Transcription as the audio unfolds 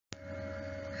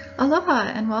Aloha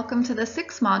and welcome to the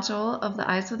 6th module of the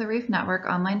Eyes of the Reef Network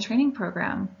online training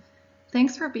program.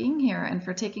 Thanks for being here and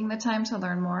for taking the time to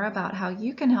learn more about how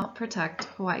you can help protect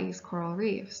Hawaii's coral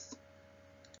reefs.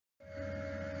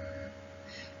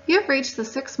 You have reached the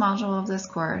 6th module of this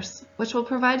course, which will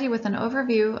provide you with an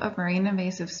overview of marine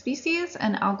invasive species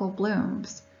and algal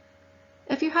blooms.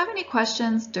 If you have any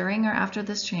questions during or after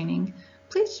this training,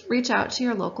 please reach out to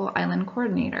your local island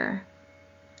coordinator.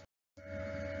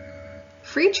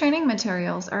 Free training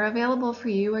materials are available for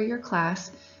you or your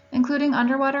class, including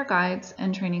underwater guides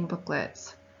and training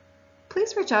booklets.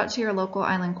 Please reach out to your local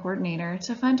island coordinator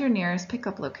to find your nearest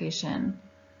pickup location.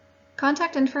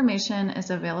 Contact information is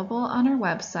available on our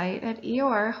website at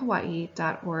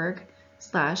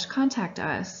eorhawaii.org/contact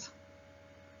us.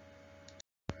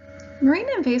 Marine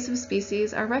invasive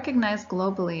species are recognized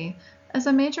globally as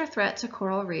a major threat to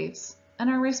coral reefs and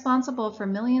are responsible for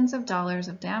millions of dollars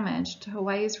of damage to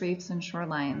Hawaii's reefs and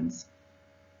shorelines.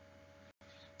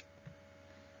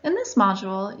 In this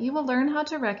module, you will learn how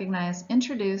to recognize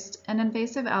introduced and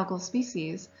invasive algal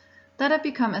species that have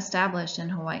become established in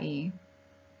Hawaii.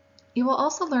 You will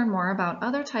also learn more about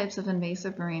other types of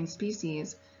invasive marine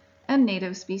species and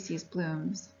native species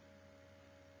blooms.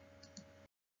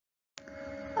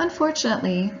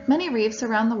 Unfortunately, many reefs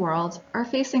around the world are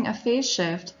facing a phase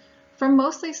shift from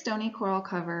mostly stony coral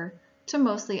cover to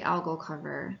mostly algal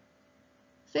cover.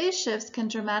 Phase shifts can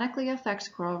dramatically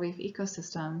affect coral reef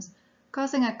ecosystems,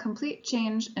 causing a complete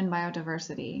change in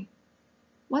biodiversity.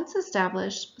 Once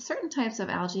established, certain types of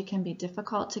algae can be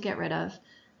difficult to get rid of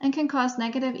and can cause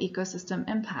negative ecosystem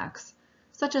impacts,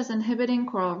 such as inhibiting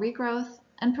coral regrowth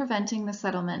and preventing the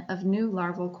settlement of new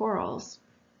larval corals.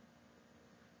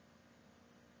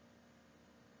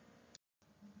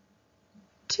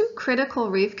 Two critical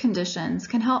reef conditions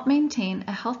can help maintain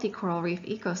a healthy coral reef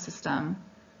ecosystem.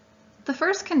 The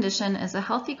first condition is a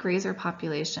healthy grazer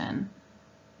population.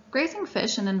 Grazing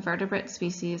fish and invertebrate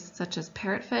species such as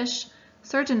parrotfish,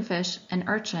 surgeonfish, and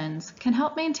urchins can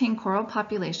help maintain coral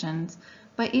populations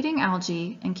by eating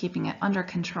algae and keeping it under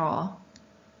control.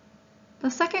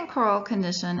 The second coral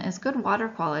condition is good water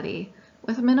quality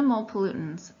with minimal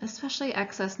pollutants, especially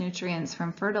excess nutrients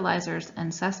from fertilizers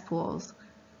and cesspools.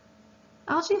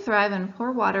 Algae thrive in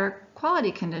poor water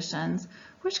quality conditions,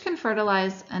 which can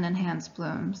fertilize and enhance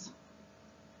blooms.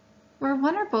 Where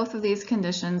one or both of these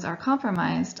conditions are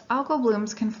compromised, algal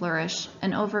blooms can flourish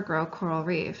and overgrow coral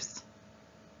reefs.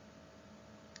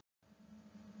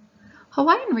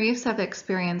 Hawaiian reefs have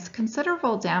experienced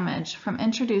considerable damage from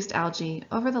introduced algae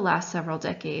over the last several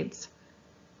decades.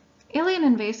 Alien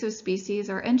invasive species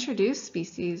are introduced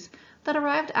species that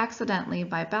arrived accidentally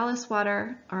by ballast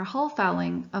water or hull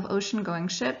fouling of ocean-going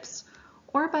ships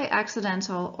or by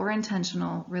accidental or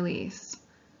intentional release.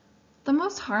 The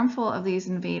most harmful of these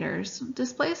invaders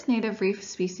displace native reef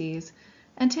species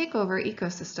and take over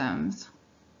ecosystems.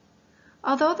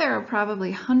 Although there are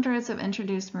probably hundreds of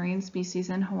introduced marine species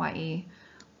in Hawaii,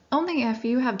 only a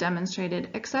few have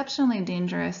demonstrated exceptionally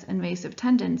dangerous invasive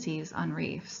tendencies on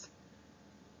reefs.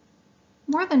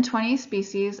 More than 20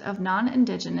 species of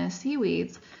non-indigenous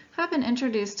seaweeds have been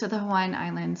introduced to the Hawaiian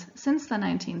Islands since the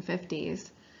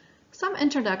 1950s. Some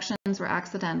introductions were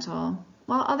accidental,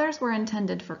 while others were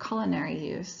intended for culinary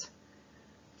use.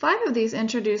 5 of these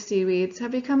introduced seaweeds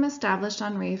have become established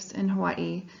on reefs in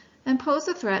Hawaii and pose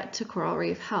a threat to coral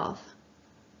reef health.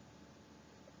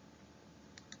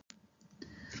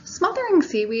 Smothering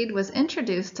seaweed was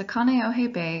introduced to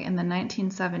Kaneohe Bay in the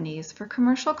 1970s for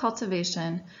commercial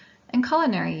cultivation and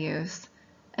culinary use,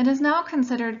 and is now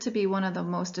considered to be one of the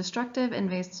most destructive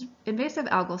invasive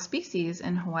algal species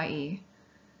in Hawaii.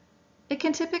 It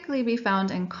can typically be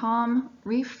found in calm,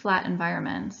 reef-flat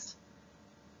environments.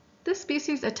 This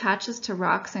species attaches to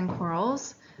rocks and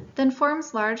corals, then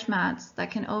forms large mats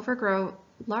that can overgrow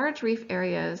large reef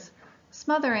areas,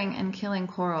 smothering and killing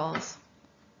corals.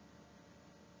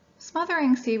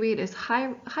 Smothering seaweed is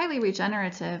highly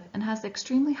regenerative and has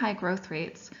extremely high growth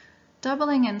rates,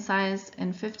 doubling in size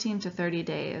in 15 to 30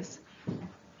 days.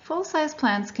 Full-size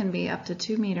plants can be up to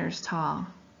 2 meters tall.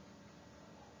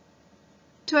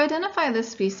 To identify this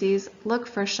species, look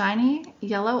for shiny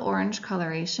yellow-orange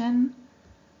coloration,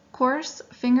 coarse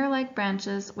finger-like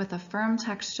branches with a firm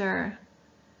texture,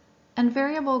 and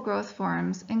variable growth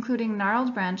forms, including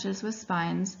gnarled branches with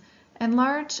spines and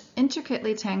large,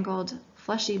 intricately tangled,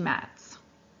 fleshy mats.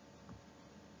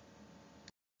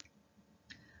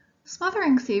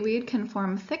 Smothering seaweed can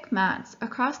form thick mats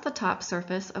across the top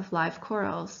surface of live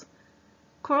corals.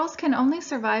 Corals can only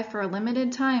survive for a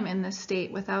limited time in this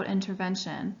state without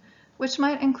intervention, which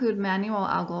might include manual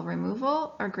algal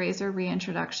removal or grazer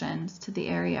reintroductions to the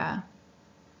area.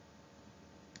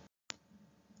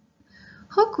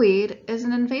 Hookweed is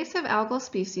an invasive algal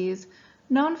species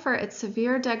known for its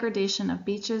severe degradation of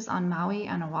beaches on Maui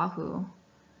and Oahu.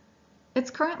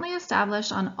 It's currently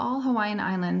established on all Hawaiian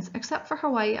islands except for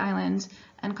Hawaii Island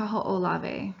and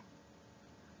Kaho'olawe.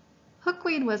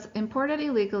 Hookweed was imported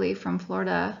illegally from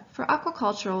Florida for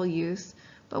aquacultural use,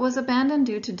 but was abandoned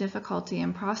due to difficulty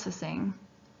in processing.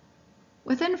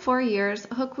 Within 4 years,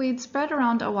 hookweed spread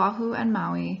around Oahu and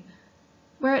Maui,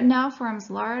 where it now forms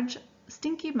large,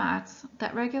 stinky mats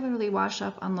that regularly wash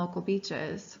up on local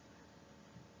beaches.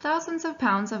 Thousands of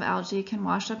pounds of algae can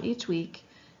wash up each week,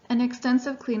 and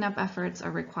extensive cleanup efforts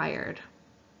are required.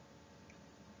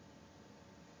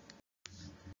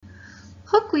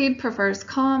 Hookweed prefers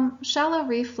calm, shallow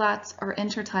reef flats or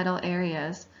intertidal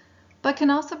areas, but can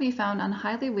also be found on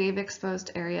highly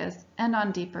wave-exposed areas and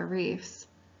on deeper reefs.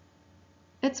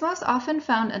 It's most often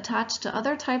found attached to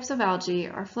other types of algae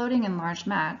or floating in large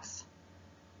mats.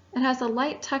 It has a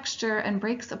light texture and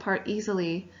breaks apart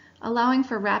easily, allowing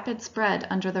for rapid spread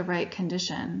under the right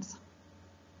conditions.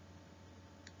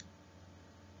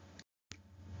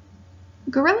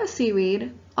 Gorilla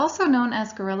seaweed, also known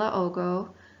as Gorilla ogo,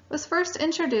 was first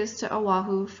introduced to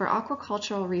Oahu for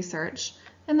aquacultural research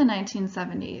in the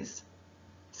 1970s.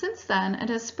 Since then, it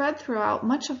has spread throughout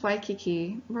much of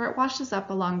Waikiki, where it washes up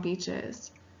along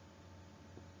beaches.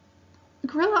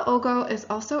 Gorilla ogo is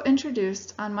also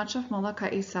introduced on much of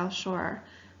Moloka'i's south shore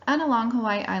and along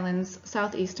Hawaii Island's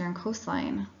southeastern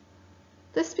coastline.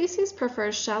 This species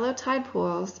prefers shallow tide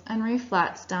pools and reef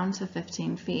flats down to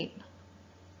 15 feet.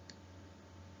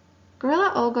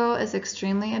 Gorilla ogo is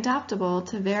extremely adaptable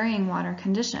to varying water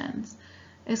conditions,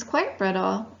 is quite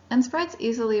brittle, and spreads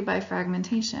easily by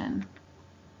fragmentation.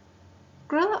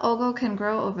 Gorilla ogo can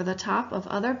grow over the top of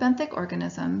other benthic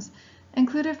organisms,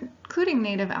 including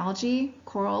native algae,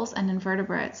 corals, and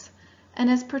invertebrates, and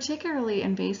is particularly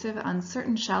invasive on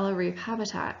certain shallow reef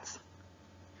habitats.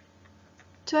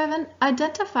 To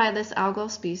identify this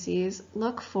algal species,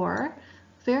 look for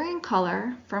varying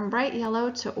color from bright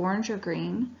yellow to orange or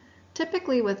green,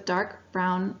 typically with dark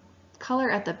brown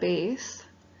color at the base,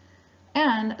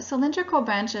 and cylindrical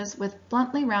branches with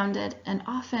bluntly rounded and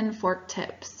often forked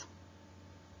tips.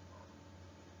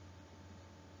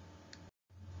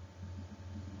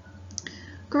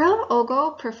 Gorilla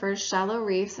ogo prefers shallow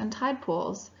reefs and tide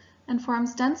pools and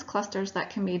forms dense clusters that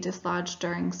can be dislodged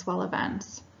during swell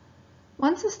events.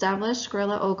 Once established,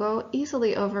 Gorilla ogo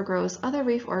easily overgrows other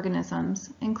reef organisms,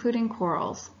 including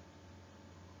corals.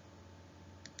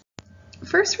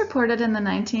 First reported in the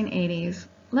 1980s,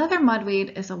 leather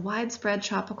mudweed is a widespread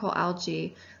tropical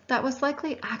algae that was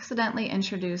likely accidentally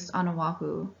introduced on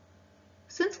Oahu.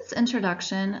 Since its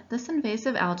introduction, this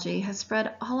invasive algae has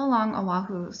spread all along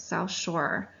Oahu's south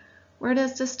shore, where it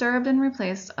has disturbed and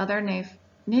replaced other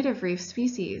native reef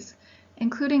species,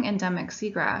 including endemic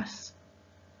seagrass.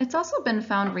 It's also been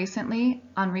found recently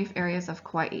on reef areas of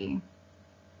Kauai.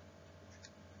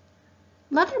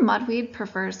 Leather mudweed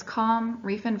prefers calm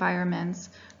reef environments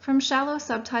from shallow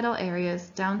subtidal areas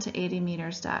down to 80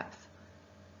 meters depth.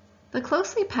 The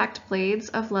closely packed blades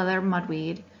of leather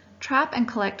mudweed trap and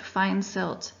collect fine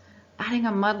silt, adding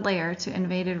a mud layer to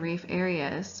invaded reef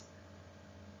areas.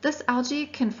 This algae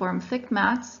can form thick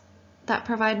mats that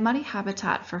provide muddy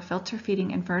habitat for filter-feeding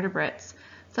invertebrates,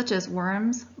 such as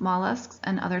worms, mollusks,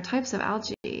 and other types of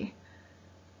algae.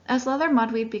 As leather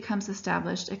mudweed becomes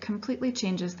established, it completely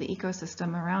changes the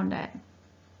ecosystem around it.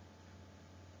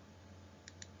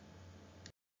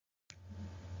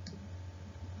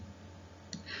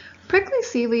 Prickly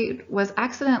seaweed was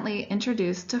accidentally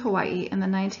introduced to Hawaii in the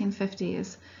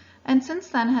 1950s, and since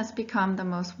then has become the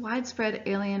most widespread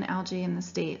alien algae in the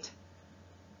state.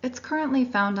 It's currently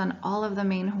found on all of the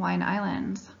main Hawaiian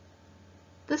islands.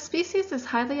 This species is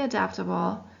highly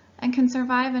adaptable and can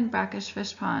survive in brackish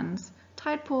fish ponds,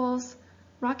 tide pools,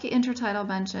 rocky intertidal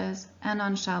benches, and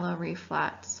on shallow reef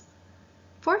flats.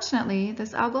 Fortunately,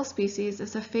 this algal species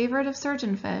is a favorite of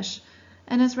surgeonfish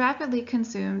and is rapidly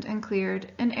consumed and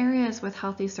cleared in areas with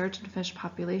healthy surgeonfish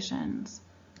populations.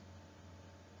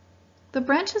 The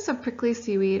branches of prickly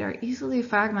seaweed are easily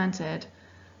fragmented,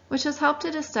 which has helped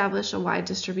it establish a wide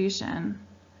distribution.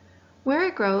 Where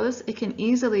it grows, it can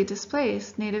easily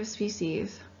displace native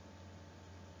species.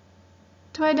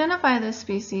 To identify this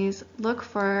species, look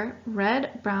for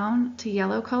red, brown to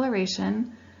yellow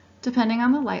coloration, depending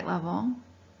on the light level,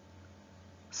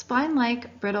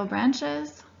 spine-like brittle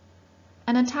branches,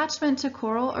 an attachment to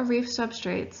coral or reef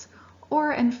substrates,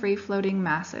 or in free-floating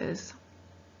masses.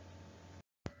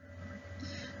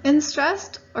 In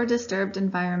stressed or disturbed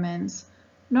environments,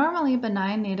 normally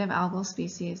benign native algal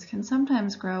species can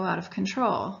sometimes grow out of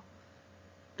control.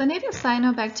 The native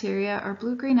cyanobacteria or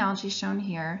blue-green algae shown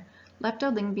here,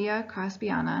 Leptolingbia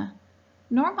crosbyana,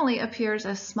 normally appears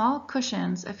as small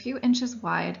cushions a few inches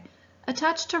wide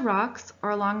attached to rocks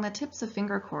or along the tips of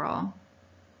finger coral.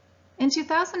 In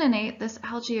 2008, this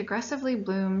algae aggressively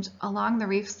bloomed along the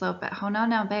reef slope at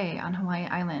Honaunau Bay on Hawaii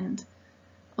Island,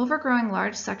 overgrowing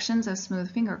large sections of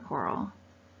smooth finger coral.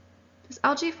 This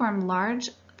algae formed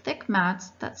large, thick mats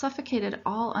that suffocated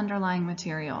all underlying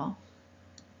material.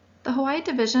 The Hawaii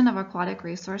Division of Aquatic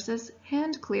Resources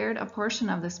hand-cleared a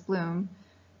portion of this bloom,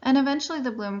 and eventually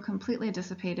the bloom completely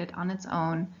dissipated on its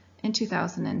own in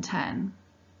 2010.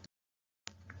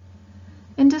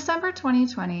 In December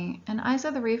 2020, an Eyes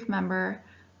of the Reef member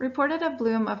reported a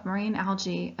bloom of marine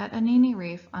algae at Anini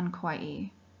Reef on Kauai.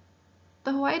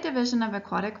 The Hawaii Division of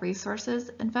Aquatic Resources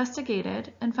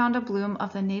investigated and found a bloom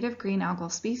of the native green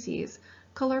algal species,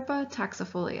 Caulerpa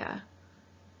taxifolia.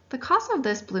 The cause of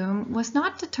this bloom was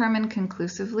not determined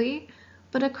conclusively,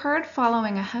 but occurred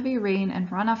following a heavy rain and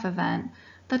runoff event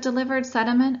that delivered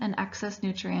sediment and excess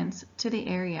nutrients to the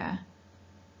area.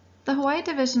 The Hawaii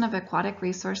Division of Aquatic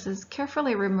Resources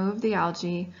carefully removed the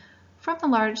algae from the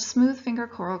large smooth finger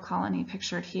coral colony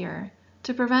pictured here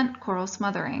to prevent coral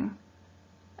smothering.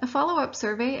 A follow-up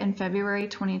survey in February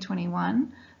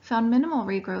 2021 found minimal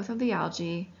regrowth of the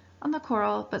algae on the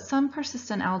coral, but some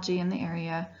persistent algae in the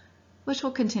area, which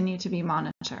will continue to be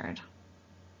monitored.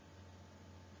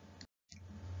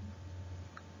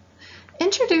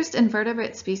 Introduced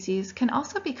invertebrate species can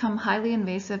also become highly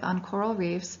invasive on coral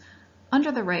reefs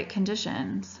under the right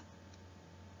conditions.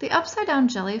 The upside-down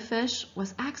jellyfish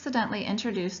was accidentally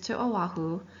introduced to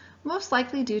Oahu, most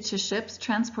likely due to ships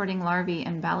transporting larvae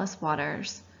in ballast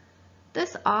waters.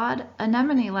 This odd,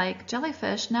 anemone-like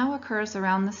jellyfish now occurs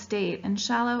around the state in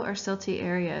shallow or silty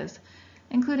areas,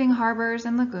 including harbors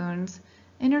and lagoons,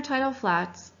 intertidal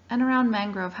flats, and around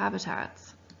mangrove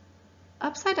habitats.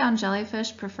 Upside-down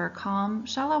jellyfish prefer calm,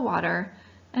 shallow water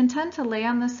and tend to lay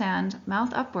on the sand,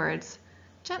 mouth upwards,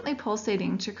 gently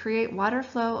pulsating to create water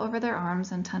flow over their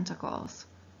arms and tentacles.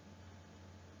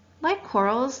 Like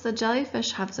corals, the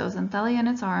jellyfish has zooxanthellae in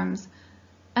its arms,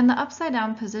 and the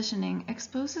upside-down positioning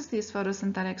exposes these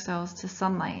photosynthetic cells to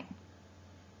sunlight.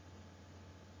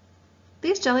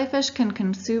 These jellyfish can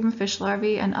consume fish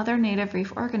larvae and other native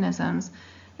reef organisms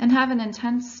and have an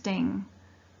intense sting.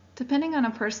 Depending on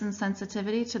a person's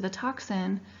sensitivity to the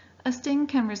toxin, a sting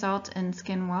can result in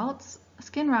skin welts,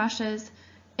 skin rashes,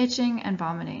 itching, and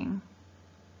vomiting.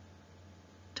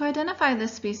 To identify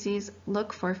this species,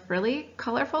 look for frilly,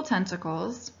 colorful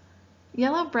tentacles,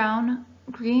 yellow, brown,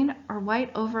 green, or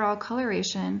white overall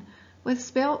coloration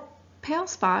with pale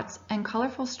spots and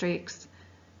colorful streaks,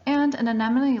 and an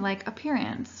anemone-like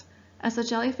appearance, as the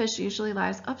jellyfish usually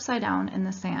lies upside down in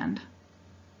the sand.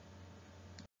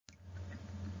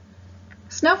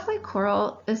 Snowflake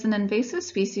coral is an invasive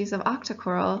species of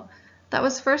octocoral that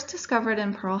was first discovered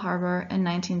in Pearl Harbor in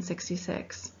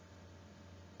 1966.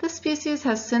 This species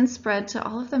has since spread to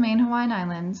all of the main Hawaiian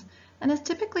Islands and is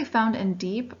typically found in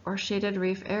deep or shaded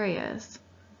reef areas.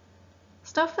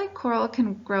 Snowflake coral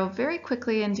can grow very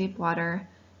quickly in deep water,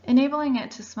 enabling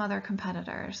it to smother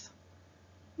competitors.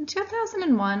 In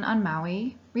 2001 on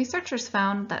Maui, researchers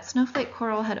found that snowflake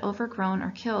coral had overgrown or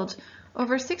killed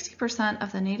over 60%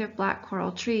 of the native black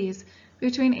coral trees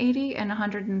between 80 and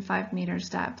 105 meters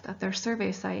depth at their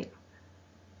survey site.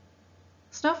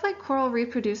 Snowflake coral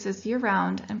reproduces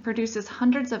year-round and produces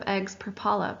hundreds of eggs per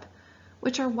polyp,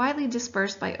 which are widely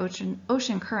dispersed by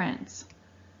ocean currents.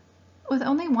 With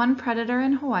only one predator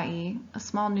in Hawaii, a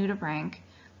small nudibranch,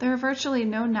 there are virtually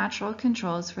no natural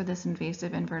controls for this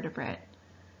invasive invertebrate.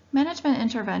 Management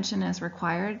intervention is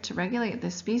required to regulate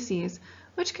this species,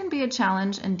 which can be a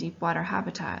challenge in deep water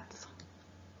habitats.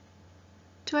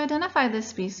 To identify this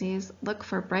species, look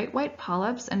for bright white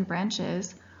polyps and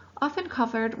branches, often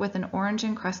covered with an orange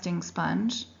encrusting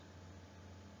sponge,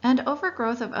 and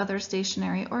overgrowth of other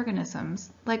stationary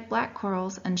organisms, like black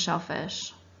corals and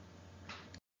shellfish.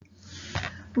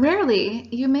 Rarely,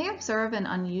 you may observe an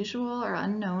unusual or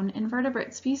unknown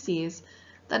invertebrate species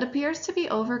that appears to be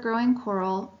overgrowing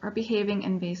coral or behaving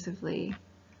invasively,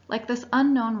 like this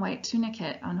unknown white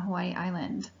tunicate on Hawaii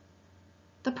Island.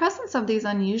 The presence of these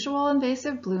unusual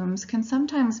invasive blooms can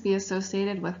sometimes be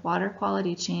associated with water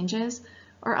quality changes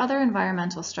or other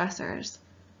environmental stressors.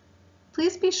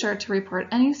 Please be sure to report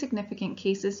any significant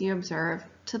cases you observe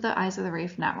to the Eyes of the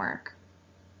Reef network.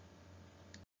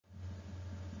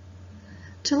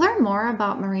 To learn more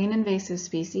about marine invasive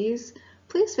species,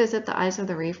 please visit the Eyes of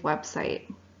the Reef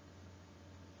website.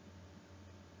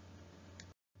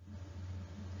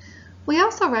 We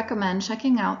also recommend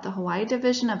checking out the Hawaii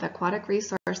Division of Aquatic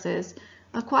Resources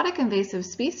Aquatic Invasive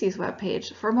Species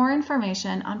webpage for more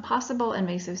information on possible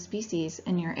invasive species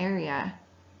in your area.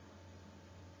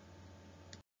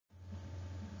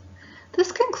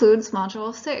 This concludes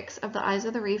Module 6 of the Eyes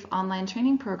of the Reef online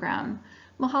training program.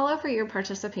 Mahalo for your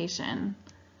participation.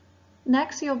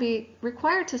 Next, you'll be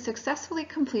required to successfully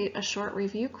complete a short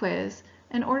review quiz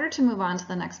in order to move on to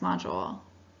the next module.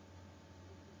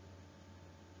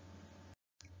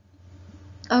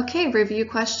 Okay, review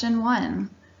question 1.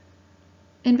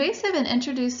 Invasive and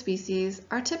introduced species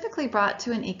are typically brought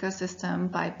to an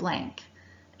ecosystem by blank,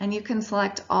 and you can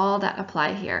select all that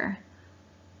apply here.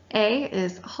 A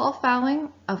is hull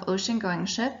fouling of ocean-going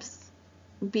ships.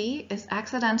 B is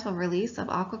accidental release of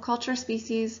aquaculture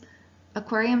species.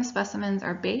 Aquarium specimens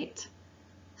are bait.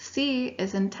 C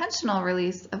is intentional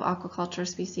release of aquaculture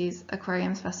species.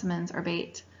 Aquarium specimens are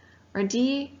bait. Or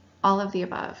D, all of the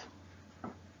above.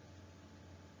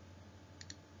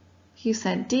 If you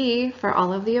said D for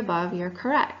all of the above, you're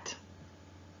correct.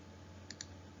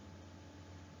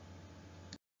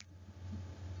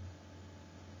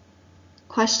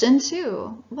 Question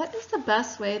 2. What is the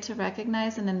best way to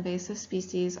recognize an invasive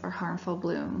species or harmful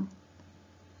bloom?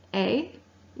 A.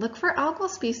 Look for algal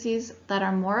species that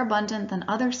are more abundant than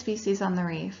other species on the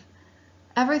reef.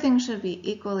 Everything should be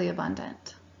equally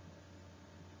abundant.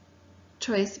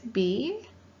 Choice B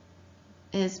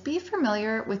is be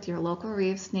familiar with your local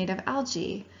reef's native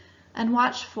algae and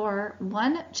watch for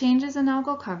 1. Changes in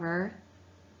algal cover,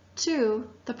 2.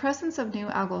 The presence of new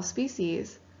algal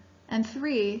species, and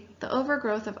 3. The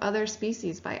overgrowth of other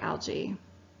species by algae.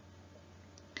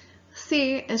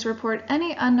 C is report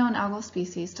any unknown algal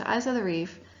species to Eyes of the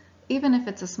Reef, even if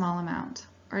it's a small amount.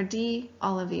 Or D,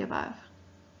 all of the above.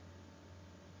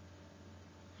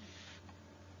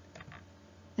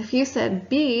 If you said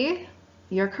B,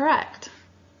 you're correct.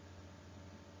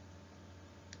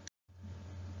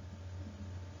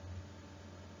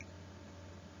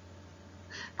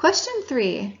 Question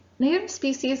 3. Native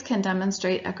species can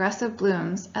demonstrate aggressive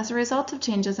blooms as a result of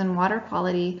changes in water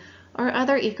quality or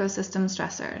other ecosystem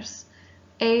stressors.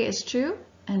 A is true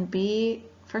and B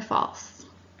for false.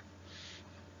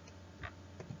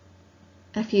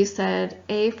 If you said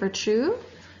A for true,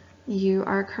 you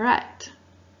are correct.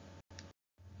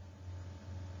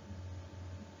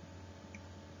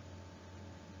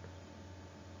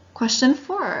 Question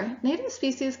 4. Native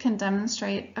species can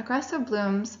demonstrate aggressive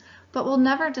blooms but will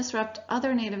never disrupt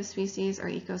other native species or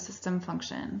ecosystem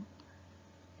function.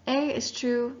 A is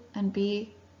true and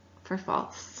B for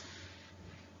false.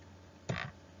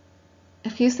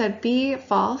 If you said B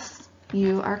false,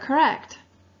 you are correct.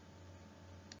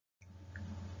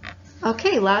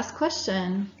 Okay, last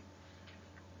question.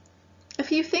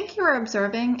 If you think you are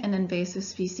observing an invasive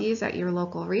species at your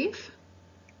local reef,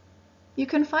 you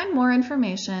can find more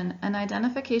information and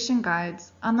identification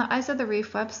guides on the Eyes of the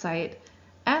Reef website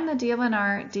and the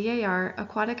DLNR DAR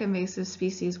Aquatic Invasive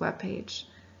Species webpage.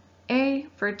 A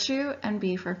for true and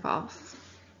B for false.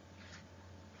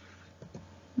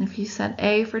 If you said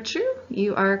A for true,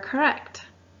 you are correct.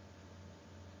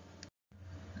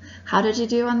 How did you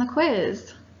do on the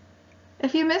quiz?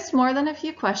 If you missed more than a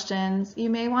few questions, you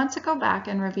may want to go back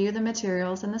and review the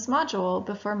materials in this module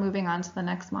before moving on to the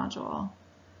next module.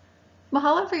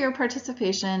 Mahalo for your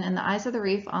participation in the Eyes of the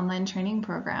Reef online training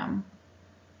program.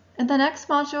 In the next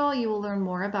module, you will learn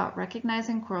more about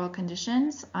recognizing coral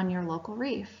conditions on your local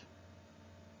reef.